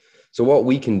So what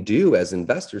we can do as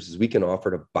investors is we can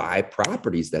offer to buy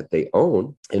properties that they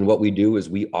own. And what we do is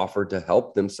we offer to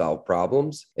help them solve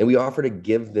problems, and we offer to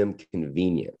give them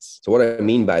convenience. So what I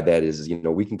mean by that is,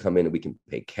 we can come in and we can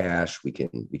pay cash, we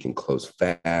can close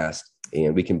fast,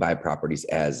 and we can buy properties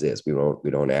as is. We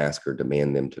don't ask or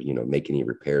demand them to, make any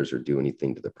repairs or do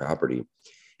anything to the property.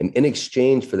 And in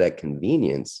exchange for that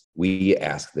convenience, we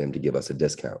ask them to give us a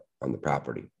discount on the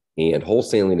property. And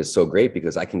wholesaling is so great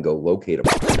because I can go locate a.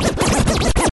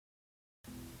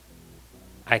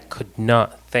 I could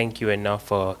not thank you enough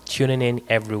for tuning in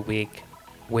every week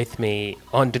with me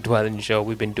on The Dwelling Show.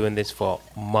 We've been doing this for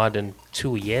more than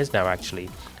 2 years now, actually.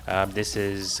 This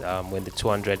is when the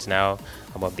 200s now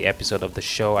of the episode of the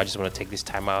show. I just want to take this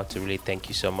time out to really thank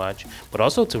you so much, but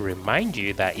also to remind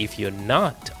you that if you're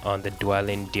not on the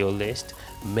Dwelling deal list,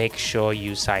 make sure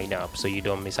you sign up so you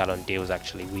don't miss out on deals.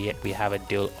 Actually, we have a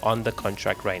deal on the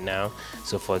contract right now.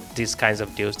 So for these kinds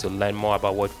of deals, to learn more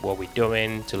about what we're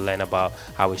doing, to learn about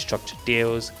how we structure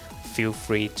deals, feel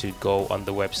free to go on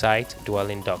the website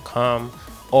dwelling.com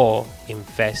or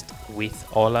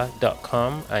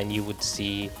investwithola.com, and you would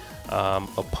see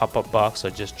a pop-up box, or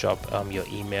just drop your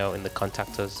email in the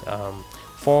contact us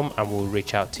form, and we'll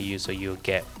reach out to you so you'll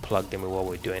get plugged in with what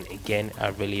we're doing. Again, I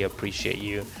really appreciate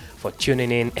you for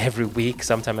tuning in every week.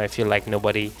 Sometimes I feel like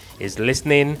nobody is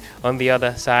listening on the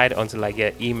other side until I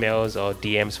get emails or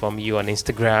DMs from you on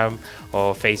Instagram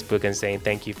or Facebook and saying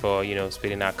thank you for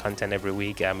spitting out content every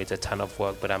week. It's a ton of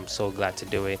work, but I'm so glad to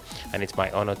do it, and it's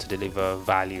my honor to deliver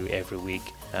value every week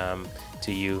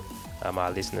to you,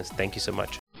 our listeners. Thank you so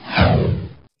much.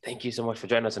 Thank you so much for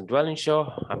joining us on Dwelling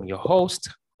Show. I'm your host,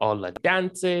 Ola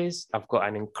Dances. I've got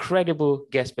an incredible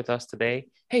guest with us today.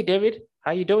 Hey, David,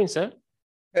 how you doing, sir?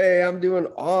 Hey, I'm doing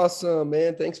awesome,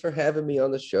 man. Thanks for having me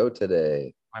on the show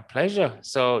today. My pleasure.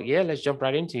 So yeah, let's jump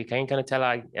right into it. Can you kind of tell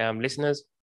our listeners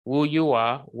who you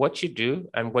are, what you do,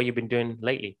 and what you've been doing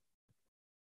lately?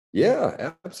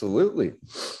 Yeah, absolutely.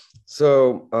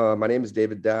 So my name is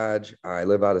David Dodge. I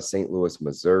live out of St. Louis,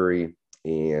 Missouri,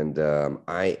 and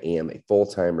I am a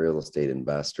full-time real estate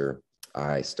investor.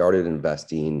 I started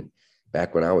investing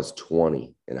back when I was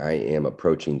 20, and I am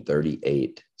approaching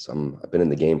 38. So I've been in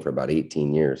the game for about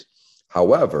 18 years.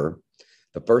 However,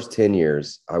 the first 10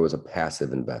 years, I was a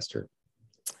passive investor.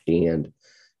 And,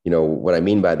 what I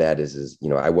mean by that is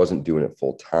I wasn't doing it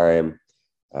full time.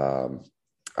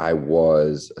 I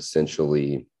was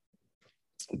essentially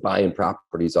buying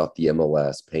properties off the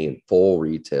MLS, paying full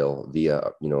retail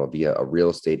via a real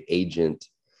estate agent.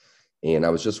 And I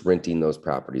was just renting those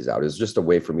properties out. It was just a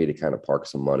way for me to kind of park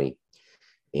some money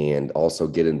and also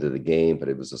get into the game, but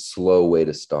it was a slow way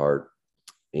to start.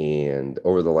 And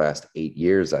over the last 8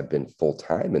 years, I've been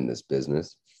full-time in this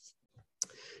business.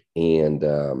 And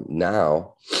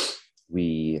now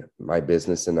my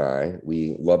business and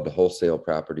we love to wholesale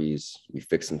properties, we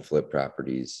fix and flip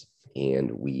properties, and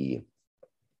we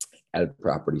add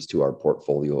properties to our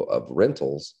portfolio of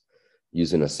rentals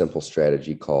using a simple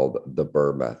strategy called the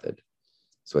BRRRR method.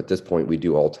 So at this point, we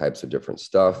do all types of different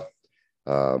stuff.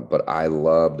 But I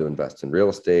love to invest in real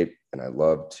estate, and I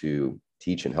love to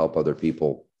teach and help other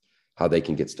people how they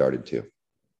can get started too.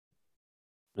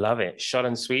 Love it. Short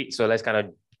and sweet. So let's kind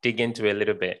of dig into it a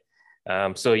little bit.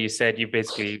 So you said you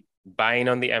basically buying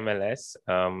on the MLS,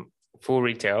 full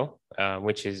retail,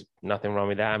 which is nothing wrong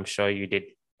with that. I'm sure you did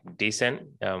decent,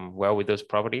 well with those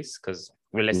properties because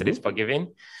real estate is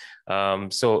forgiving.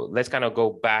 So let's kind of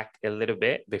go back a little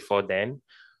bit before then.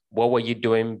 What were you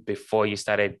doing before you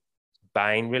started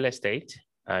buying real estate,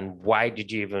 and why did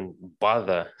you even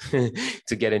bother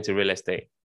to get into real estate?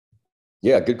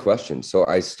 Yeah, good question. So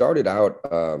I started out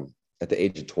at the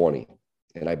age of 20,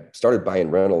 and I started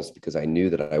buying rentals because I knew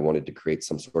that I wanted to create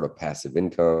some sort of passive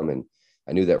income, and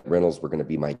I knew that rentals were going to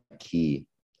be my key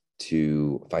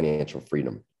to financial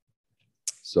freedom.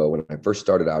 So when I first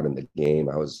started out in the game,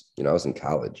 I was in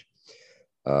college,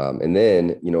 and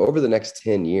then over the next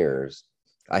 10 years.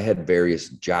 I had various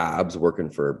jobs working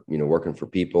for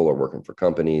people or working for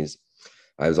companies.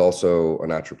 I was also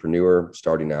an entrepreneur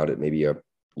starting out at maybe a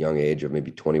young age of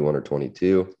maybe 21 or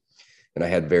 22. And I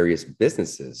had various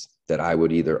businesses that I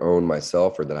would either own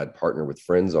myself or that I'd partner with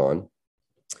friends on.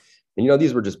 And,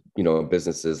 these were just,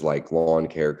 businesses like lawn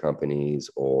care companies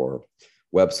or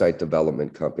website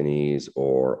development companies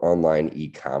or online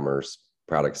e-commerce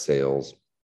product sales,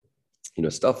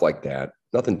 stuff like that.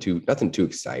 Nothing too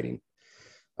exciting.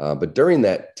 But during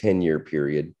that 10-year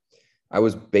period, I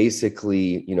was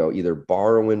basically, either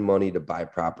borrowing money to buy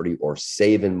property or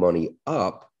saving money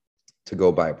up to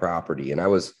go buy property. And I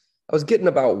was getting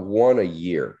about one a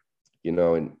year,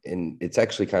 and it's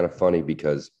actually kind of funny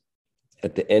because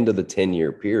At the end of the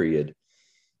 10-year period,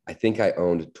 I think I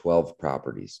owned 12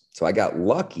 properties. So I got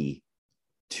lucky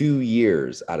 2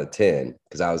 years out of 10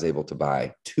 because I was able to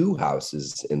buy two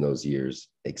houses in those years,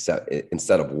 except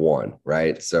instead of one,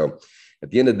 right? So at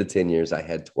the end of the 10 years, I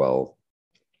had 12.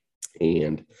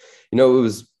 And, it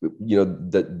was,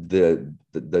 the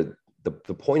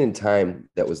point in time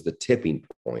that was the tipping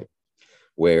point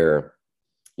where,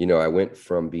 I went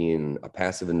from being a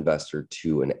passive investor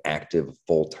to an active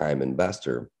full-time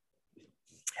investor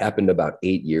happened about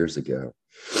 8 years ago.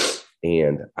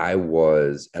 And I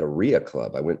was at a RIA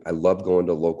club. I love going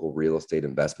to local real estate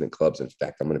investment clubs. In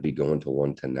fact, I'm going to be going to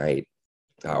one tonight.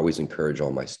 I always encourage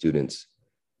all my students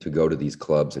to go to these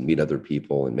clubs and meet other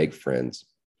people and make friends.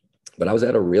 But I was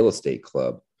at a real estate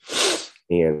club,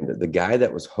 and the guy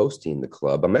that was hosting the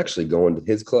club, I'm actually going to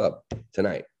his club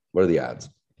tonight. What are the odds?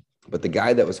 But the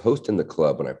guy that was hosting the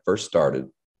club when I first started,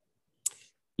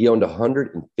 he owned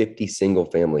 150 single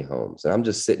family homes. And I'm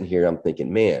just sitting here, I'm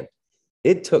thinking, man,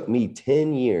 it took me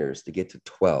 10 years to get to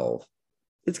 12.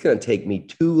 It's going to take me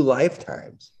 2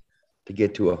 lifetimes to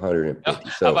get to 150.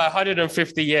 So about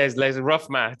 150 years, like rough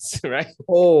maths, right?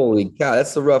 Holy cow,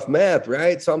 that's the rough math,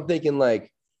 right? So I'm thinking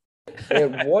like,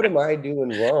 and what am I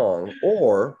doing wrong?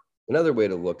 Or another way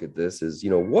to look at this is,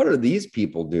 what are these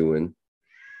people doing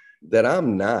that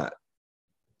I'm not?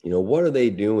 What are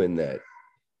they doing that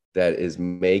is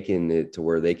making it to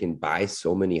where they can buy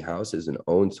so many houses and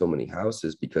own so many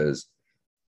houses? Because,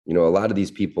 a lot of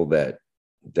these people that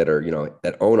are,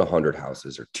 that own 100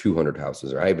 houses or 200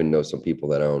 houses, or I even know some people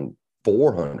that own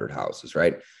 400 houses,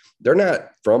 right? They're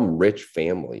not from rich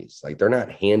families. Like, they're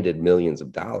not handed millions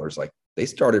of dollars. Like, they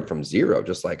started from zero,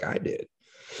 just like I did.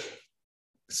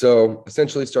 So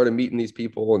essentially started meeting these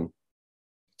people, and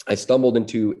I stumbled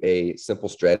into a simple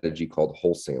strategy called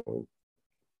wholesaling.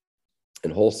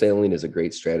 And wholesaling is a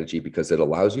great strategy because it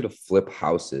allows you to flip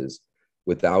houses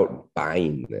without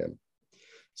buying them.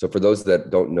 So for those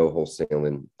that don't know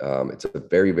wholesaling, it's a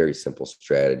very, very simple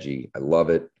strategy. I love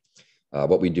it.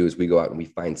 What we do is we go out and we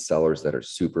find sellers that are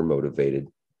super motivated.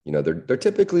 They're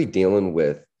typically dealing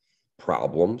with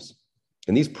problems,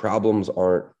 and these problems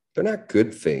they're not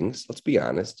good things. Let's be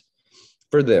honest.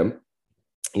 For them,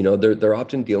 they're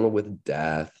often dealing with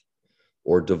death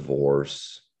or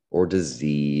divorce or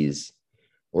disease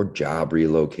or job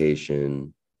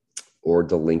relocation or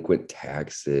delinquent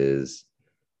taxes,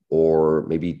 or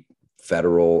maybe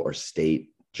federal or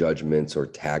state judgments or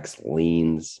tax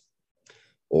liens,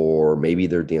 or maybe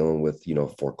they're dealing with,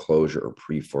 foreclosure or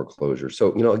pre-foreclosure.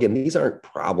 So, again, these aren't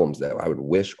problems that I would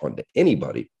wish onto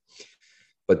anybody,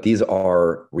 but these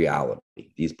are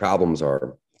reality. These problems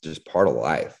are just part of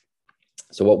life.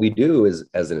 So what we do is,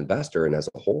 as an investor and as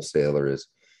a wholesaler, is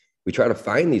we try to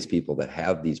find these people that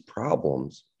have these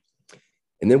problems,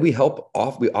 and then we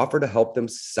offer to help them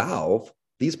solve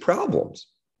these problems.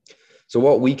 So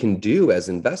what we can do as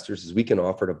investors is we can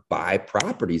offer to buy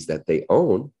properties that they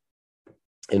own.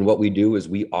 And what we do is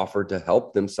we offer to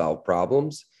help them solve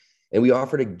problems, and we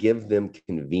offer to give them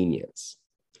convenience.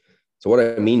 So what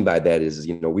I mean by that is,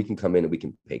 we can come in and we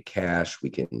can pay cash, we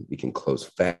can close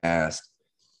fast,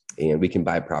 and we can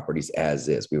buy properties as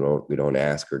is. We don't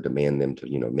ask or demand them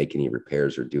to, make any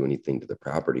repairs or do anything to the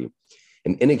property.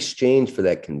 And in exchange for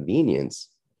that convenience,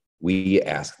 we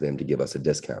ask them to give us a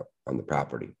discount on the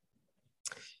property.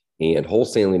 And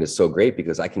wholesaling is so great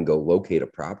because I can go locate a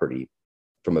property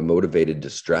from a motivated,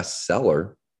 distressed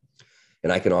seller,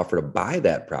 and I can offer to buy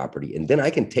that property. And then I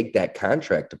can take that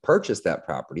contract to purchase that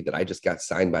property that I just got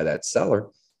signed by that seller,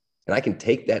 and I can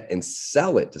take that and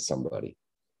sell it to somebody.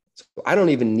 So I don't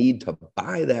even need to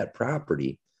buy that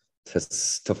property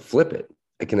to flip it.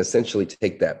 I can essentially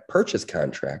take that purchase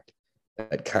contract,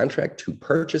 that contract to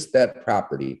purchase that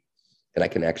property, and I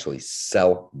can actually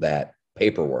sell that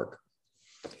paperwork.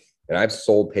 And I've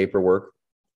sold paperwork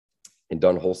and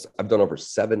I've done over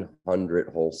 700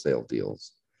 wholesale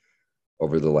deals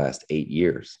over the last 8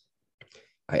 years.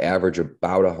 I average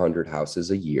about 100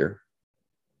 houses a year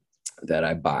that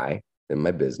I buy in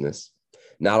my business.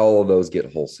 Not all of those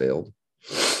get wholesaled.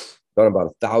 Done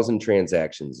about 1,000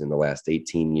 transactions in the last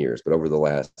 18 years, but over the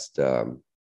last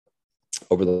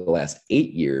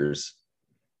 8 years,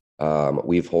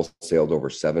 we've wholesaled over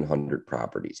 700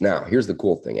 properties. Now, here's the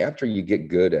cool thing. After you get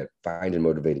good at finding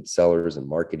motivated sellers and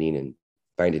marketing and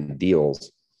finding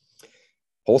deals,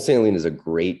 wholesaling is a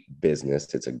great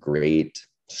business. It's a great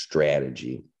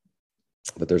strategy,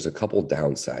 but there's a couple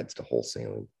downsides to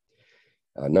wholesaling.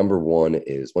 Number one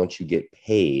is once you get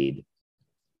paid,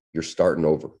 you're starting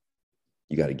over.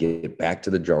 You got to get back to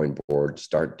the drawing board,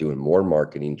 start doing more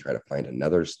marketing, try to find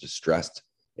another distressed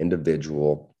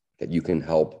individual that you can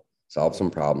help solve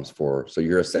some problems for. So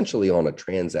you're essentially on a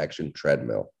transaction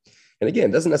treadmill. And again,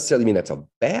 it doesn't necessarily mean that's a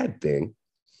bad thing,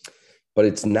 but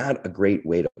it's not a great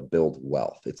way to build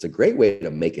wealth. It's a great way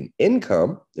to make an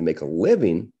income and make a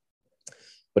living,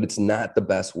 but it's not the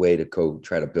best way to go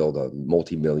try to build a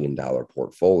multi-million-dollar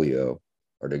portfolio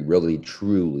or to really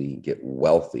truly get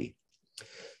wealthy.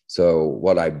 So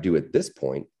what I do at this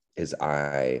point is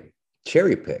I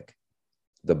cherry pick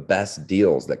the best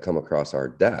deals that come across our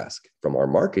desk from our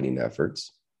marketing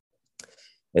efforts.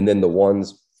 And then the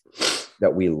ones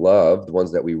that we love, the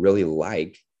ones that we really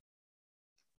like,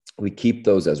 we keep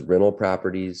those as rental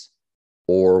properties,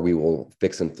 or we will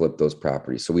fix and flip those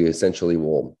properties. So we essentially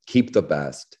will keep the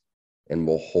best and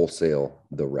we'll wholesale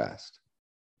the rest.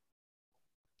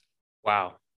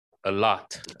 Wow, a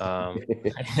lot. I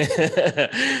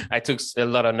took a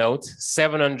lot of notes.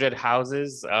 700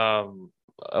 houses,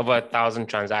 over 1,000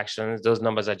 transactions. Those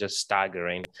numbers are just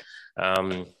staggering.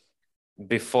 There's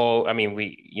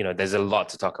a lot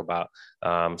to talk about.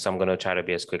 So I'm going to try to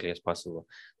be as quickly as possible.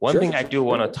 One thing I do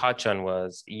want to touch on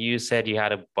was you said you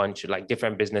had a bunch of like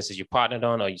different businesses you partnered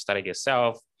on or you started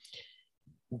yourself.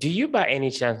 Do you by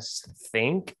any chance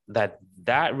think that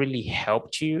really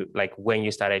helped you, like when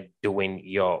you started doing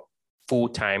your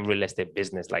full-time real estate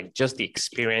business, like just the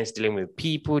experience dealing with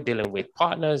people, dealing with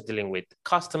partners, dealing with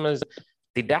customers?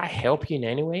 Did that help you in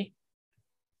any way?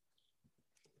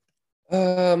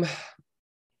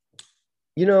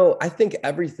 I think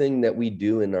everything that we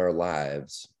do in our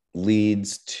lives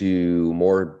leads to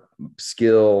more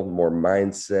skill, more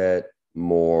mindset,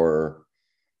 more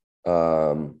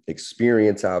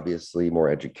experience, obviously, more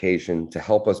education to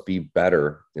help us be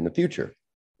better in the future.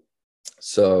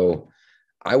 So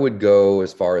I would go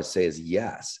as far as say is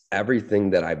yes,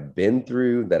 everything that I've been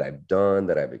through, that I've done,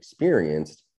 that I've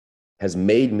experienced has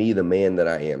made me the man that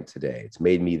I am today. It's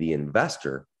made me the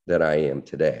investor that I am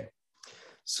today.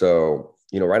 So,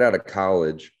 right out of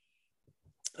college,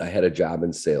 I had a job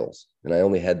in sales, and I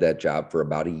only had that job for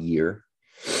about a year.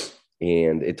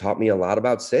 And it taught me a lot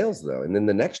about sales, though. And then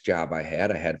the next job I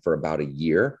had for about a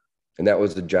year. And that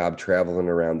was a job traveling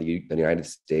around the United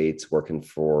States, working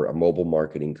for a mobile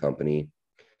marketing company,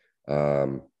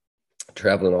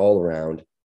 traveling all around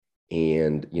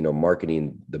and,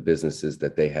 marketing the businesses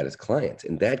that they had as clients.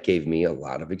 And that gave me a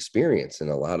lot of experience and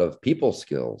a lot of people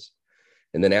skills.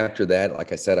 And then after that,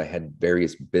 like I said, I had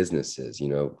various businesses,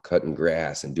 cutting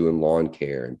grass and doing lawn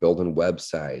care and building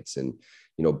websites and,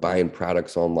 buying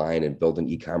products online and building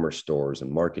e-commerce stores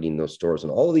and marketing those stores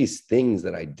and all of these things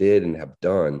that I did and have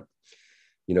done,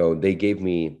 they gave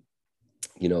me,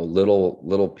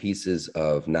 little pieces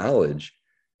of knowledge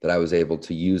that I was able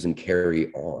to use and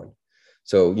carry on.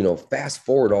 So, fast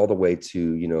forward all the way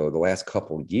to, the last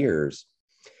couple of years,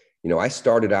 I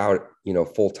started out,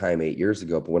 full-time 8 years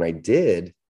ago, but when I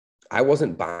did, I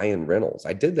wasn't buying rentals.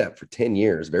 I did that for 10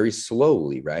 years, very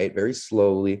slowly, right? Very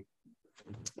slowly.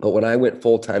 But when I went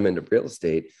full-time into real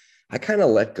estate, I kind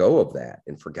of let go of that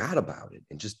and forgot about it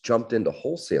and just jumped into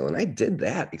wholesale. And I did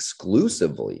that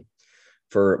exclusively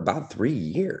for about 3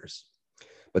 years.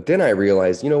 But then I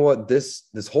realized, this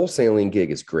wholesaling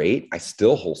gig is great. I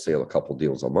still wholesale a couple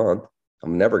deals a month.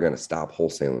 I'm never going to stop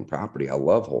wholesaling property. I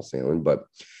love wholesaling, but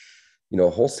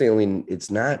wholesaling,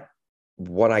 it's not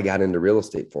what I got into real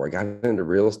estate for. I got into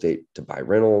real estate to buy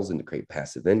rentals and to create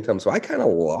passive income. So I kind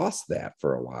of lost that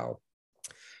for a while.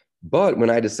 But when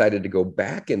I decided to go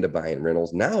back into buying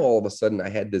rentals, now all of a sudden I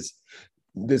had this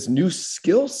new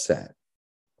skill set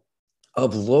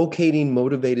of locating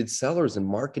motivated sellers and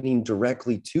marketing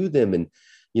directly to them and,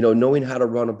 knowing how to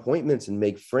run appointments and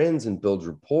make friends and build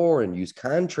rapport and use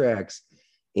contracts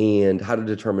and how to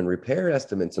determine repair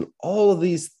estimates and all of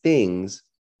these things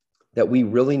that we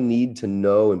really need to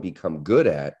know and become good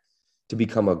at to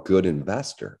become a good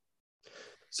investor.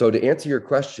 So to answer your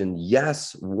question,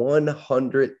 yes,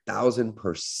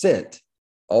 100,000%,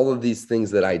 all of these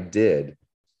things that I did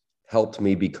helped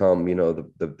me become,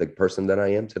 the person that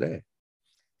I am today.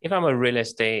 If I'm a real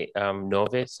estate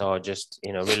novice or just,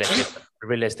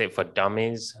 real estate for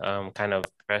dummies kind of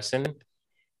person,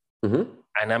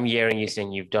 and I'm hearing you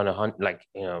saying you've done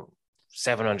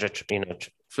 700,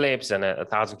 flips and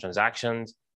 1,000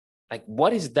 transactions, like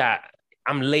what is that?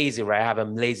 I'm lazy, right? I have a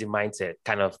lazy mindset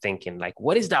kind of thinking, like,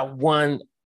 what is that one?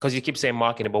 Because you keep saying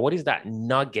marketing, but what is that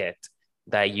nugget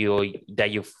that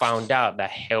you found out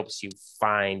that helps you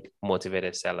find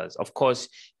motivated sellers? Of course,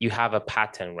 you have a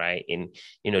pattern, right? In,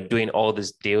 doing all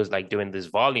these deals, like doing this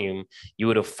volume, you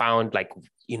would have found like,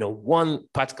 one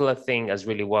particular thing has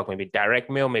really worked, maybe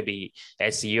direct mail, maybe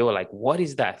SEO. Like, what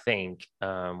is that thing?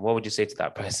 What would you say to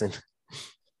that person?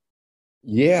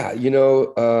 Yeah,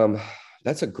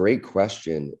 That's a great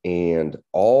question. And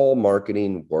all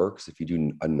marketing works if you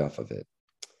do enough of it.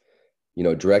 You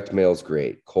know, direct mail is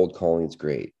great. Cold calling is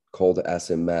great. Cold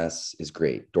SMS is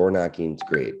great. Door knocking is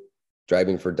great.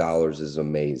 Driving for dollars is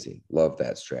amazing. Love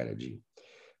that strategy.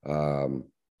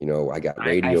 You know, I got I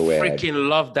radio ad. freaking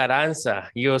love that answer.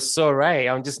 You're so right.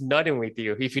 I'm just nodding with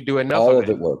you. If you do enough All of of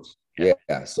it. it works.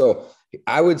 Yeah. So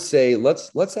I would say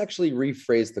let's actually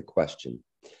rephrase the question.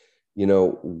 You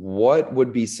know, what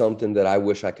would be something that I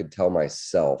wish I could tell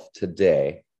myself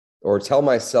today, or tell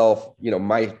myself, you know,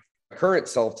 my current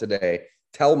self today,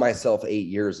 tell myself 8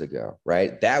 years ago,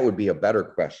 right? That would be a better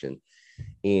question.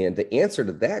 And the answer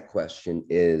to that question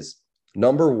is,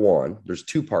 number one, there's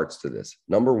two parts to this.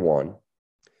 Number one,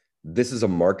 this is a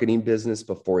marketing business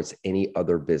before it's any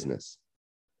other business,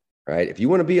 right? If you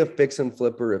want to be a fix and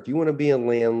flipper, if you want to be a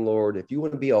landlord, if you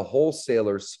want to be a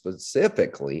wholesaler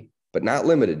specifically, but not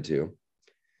limited to,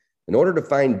 in order to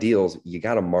find deals, you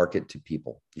got to market to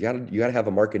people. You got to have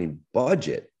a marketing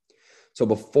budget. So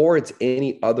before it's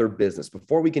any other business,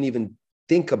 before we can even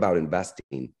think about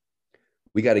investing,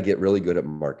 we got to get really good at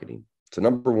marketing. So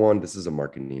number one, this is a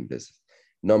marketing business.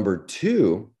 Number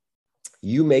two,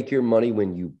 you make your money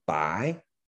when you buy,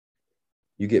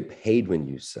 you get paid when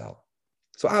you sell.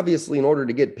 So obviously, in order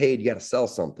to get paid, you got to sell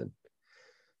something.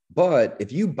 But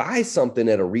if you buy something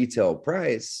at a retail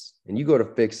price and you go to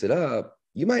fix it up,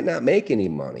 you might not make any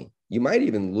money. You might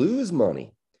even lose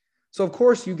money. So of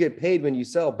course you get paid when you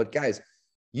sell, but guys,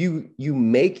 you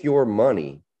make your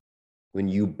money when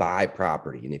you buy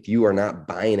property. And if you are not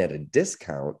buying at a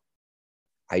discount,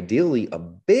 ideally a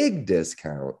big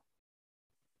discount,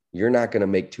 you're not going to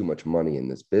make too much money in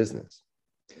this business.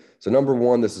 So number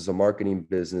one, this is a marketing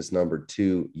business. Number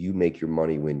two, you make your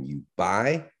money when you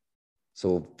buy.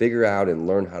 So figure out and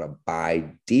learn how to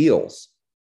buy deals.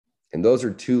 And those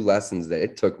are two lessons that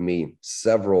it took me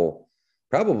several,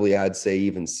 probably I'd say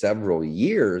even several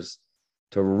years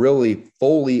to really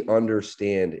fully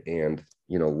understand and,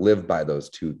 you know, live by those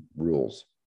two rules.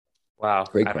 Wow.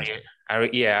 Great question. I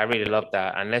really love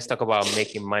that. And let's talk about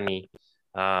making money.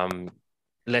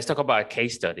 Let's talk about a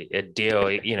case study, a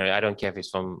deal. You know, I don't care if it's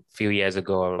from a few years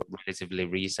ago or relatively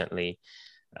recently,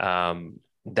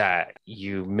 that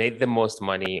you made the most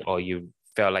money or you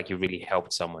felt like you really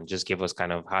helped someone. Just give us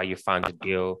kind of how you found the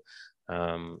deal,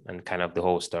 and kind of the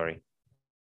whole story.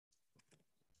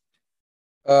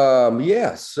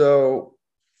 Yeah. So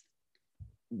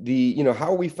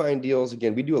how we find deals,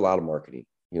 again, we do a lot of marketing.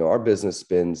 You know, our business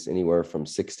spends anywhere from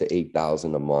 6,000 to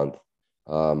 8,000 a month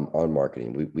on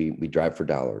marketing. We drive for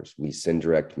dollars. We send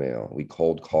direct mail. We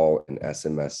cold call and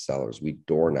SMS sellers. We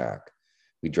door knock.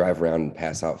 We drive around and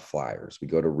pass out flyers. We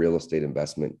go to real estate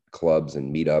investment clubs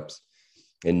and meetups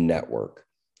and network.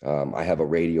 I have a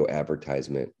radio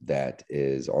advertisement that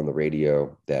is on the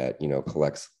radio that, you know,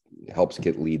 helps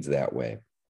get leads that way.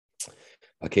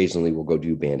 Occasionally we'll go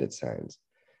do bandit signs.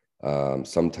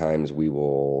 Sometimes we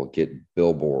will get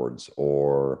billboards,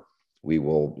 or we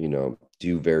will, you know,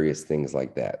 do various things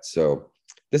like that. So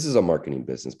this is a marketing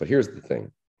business, but here's the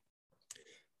thing.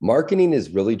 Marketing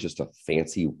is really just a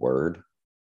fancy word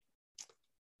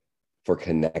for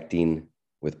connecting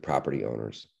with property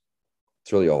owners.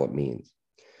 It's really all it means.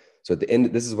 So at the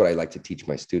end, this is what I like to teach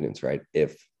my students, right?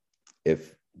 If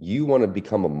you want to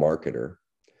become a marketer,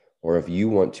 or if you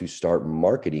want to start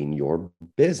marketing your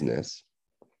business,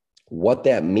 what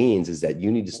that means is that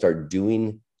you need to start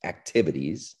doing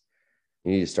activities.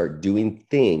 You need to start doing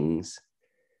things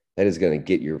that is going to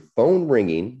get your phone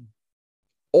ringing,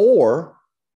 or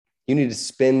you need to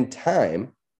spend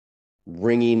time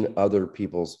ringing other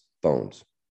people's phones.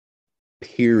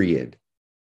 Period.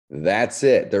 That's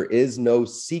it. There is no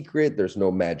secret. There's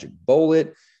no magic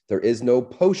bullet. There is no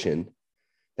potion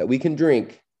that we can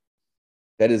drink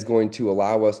that is going to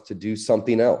allow us to do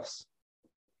something else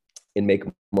and make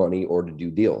money or to do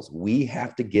deals. We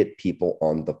have to get people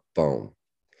on the phone.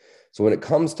 So when it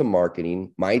comes to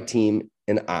marketing, my team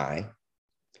and I,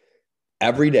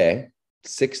 every day,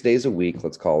 6 days a week,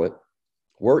 let's call it,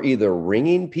 we're either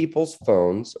ringing people's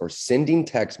phones or sending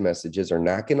text messages or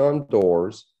knocking on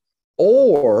doors,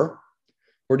 or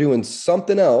we're doing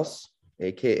something else,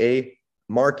 AKA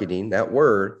marketing, that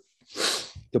word,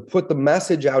 to put the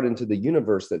message out into the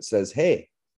universe that says, hey,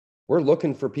 we're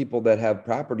looking for people that have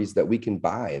properties that we can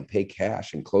buy and pay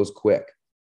cash and close quick.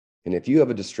 And if you have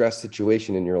a distressed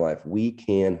situation in your life, we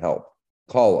can help.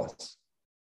 Call us.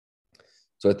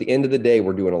 So at the end of the day,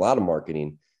 we're doing a lot of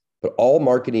marketing, but all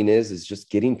marketing is just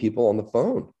getting people on the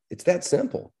phone. It's that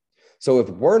simple. So if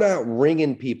we're not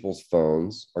ringing people's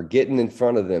phones or getting in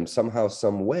front of them somehow,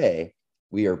 some way,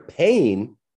 we are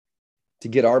paying to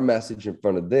get our message in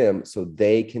front of them so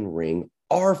they can ring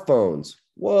our phones.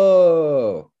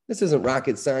 Whoa, this isn't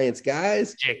rocket science,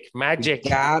 guys. Magic. You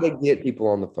gotta get people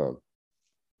on the phone.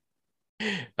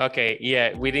 Okay,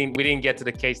 yeah, we didn't get to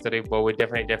the case study, but we're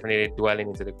definitely dwelling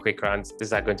into the quick rounds.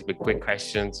 These are going to be quick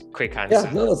questions, quick answers.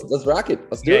 Yeah, no, let's rock it.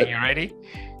 Let's do it. You ready?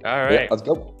 All right. Yeah, let's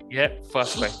go. Yeah,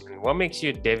 first question. What makes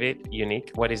you, David,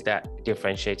 unique? What is that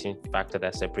differentiating factor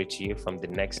that separates you from the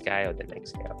next guy or the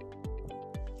next girl?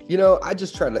 I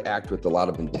just try to act with a lot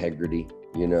of integrity.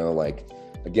 Like,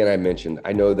 again, I mentioned,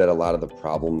 I know that a lot of the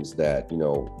problems that,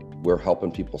 we're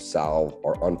helping people solve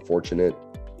are unfortunate.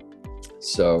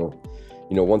 So,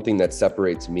 one thing that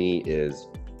separates me is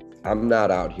I'm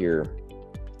not out here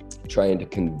trying to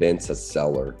convince a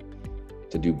seller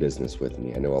to do business with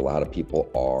me. I know a lot of people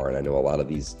are, and I know a lot of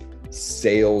these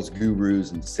sales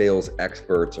gurus and sales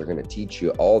experts are going to teach you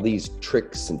all these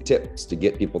tricks and tips to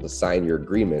get people to sign your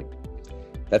agreement.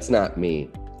 That's not me.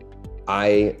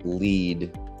 I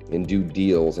lead and do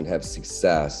deals and have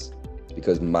success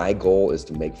because my goal is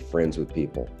to make friends with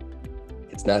people.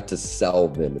 It's not to sell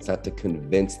them. It's not to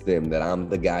convince them that I'm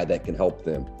the guy that can help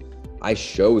them. I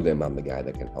show them I'm the guy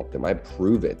that can help them. I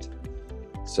prove it.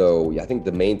 So I think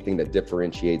the main thing that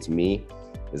differentiates me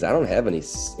is I don't have any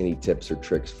tips or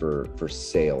tricks for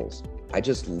sales. I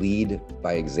just lead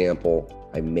by example.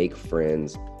 I make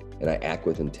friends and I act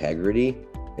with integrity.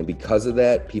 And because of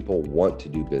that, people want to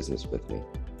do business with me.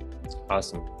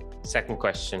 Awesome. Second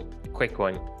question, quick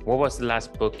one. What was the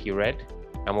last book you read?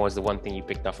 And what was the one thing you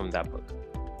picked up from that book?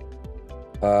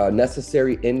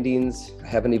 Necessary Endings. I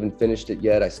haven't even finished it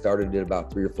yet. I started it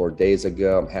about 3 or 4 days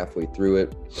ago. I'm halfway through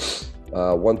it.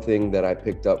 One thing that I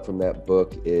picked up from that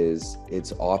book is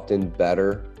it's often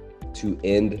better to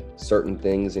end certain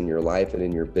things in your life and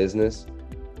in your business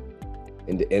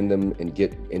and to end them and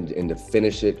to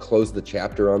finish it, close the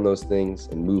chapter on those things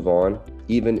and move on,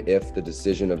 even if the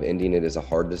decision of ending it is a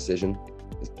hard decision.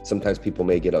 Sometimes people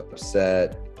may get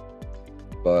upset,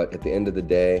 but at the end of the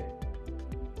day,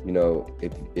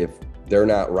 if they're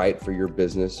not right for your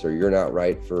business or you're not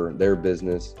right for their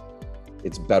business,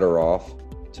 it's better off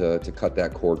to cut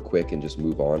that cord quick and just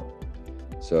move on.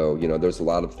 So, there's a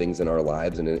lot of things in our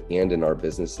lives and in our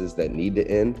businesses that need to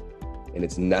end, and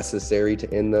it's necessary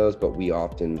to end those, but we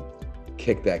often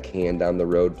kick that can down the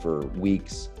road for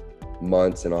weeks,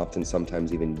 months, and often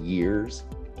sometimes even years.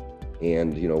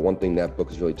 And, one thing that book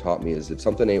has really taught me is if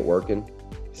something ain't working,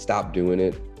 stop doing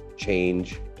it,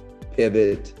 change,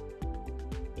 pivot,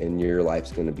 and your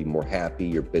life's going to be more happy.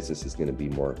 Your business is going to be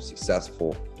more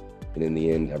successful. And in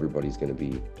the end, everybody's going to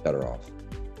be better off.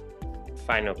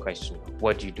 Final question.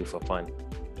 What do you do for fun?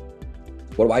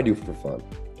 What do I do for fun?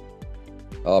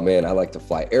 Oh man, I like to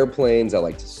fly airplanes. I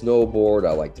like to snowboard.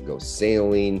 I like to go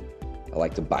sailing. I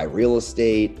like to buy real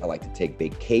estate. I like to take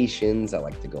vacations. I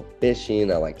like to go fishing.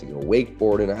 I like to go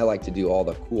wakeboarding. I like to do all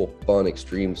the cool, fun,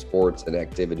 extreme sports and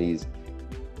activities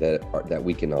that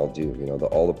we can all do.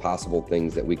 All the possible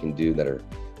things that we can do that are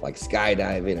like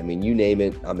skydiving. I mean, you name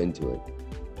it, I'm into it.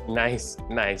 Nice.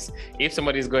 If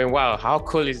somebody's going, wow, how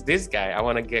cool is this guy? I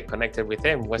want to get connected with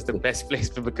him. What's the best place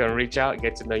people can reach out,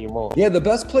 get to know you more? Yeah, the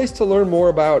best place to learn more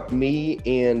about me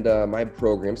and my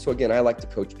program. So again, I like to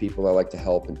coach people. I like to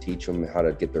help and teach them how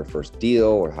to get their first deal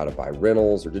or how to buy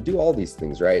rentals or to do all these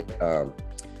things, right? The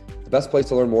best place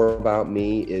to learn more about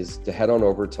me is to head on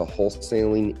over to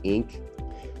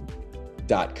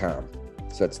wholesalinginc.com.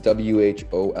 So that's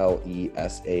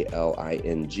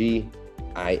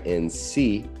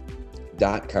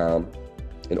wholesalinginc.com.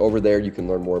 And over there, you can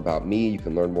learn more about me. You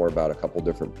can learn more about a couple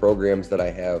different programs that I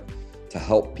have to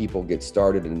help people get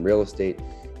started in real estate.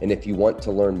 And if you want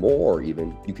to learn more,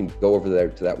 even, you can go over there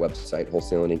to that website,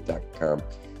 wholesalinginc.com,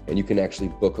 and you can actually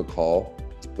book a call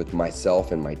with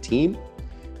myself and my team.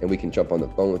 And we can jump on the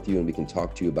phone with you and we can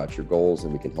talk to you about your goals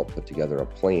and we can help put together a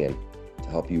plan to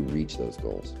help you reach those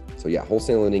goals. So yeah,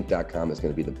 wholesalinginc.com is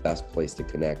going to be the best place to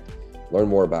connect, learn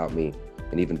more about me,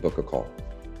 and even book a call.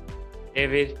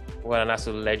 David, what an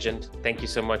absolute legend. Thank you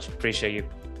so much. Appreciate you.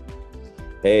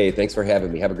 Hey, thanks for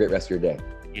having me. Have a great rest of your day.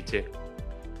 You too.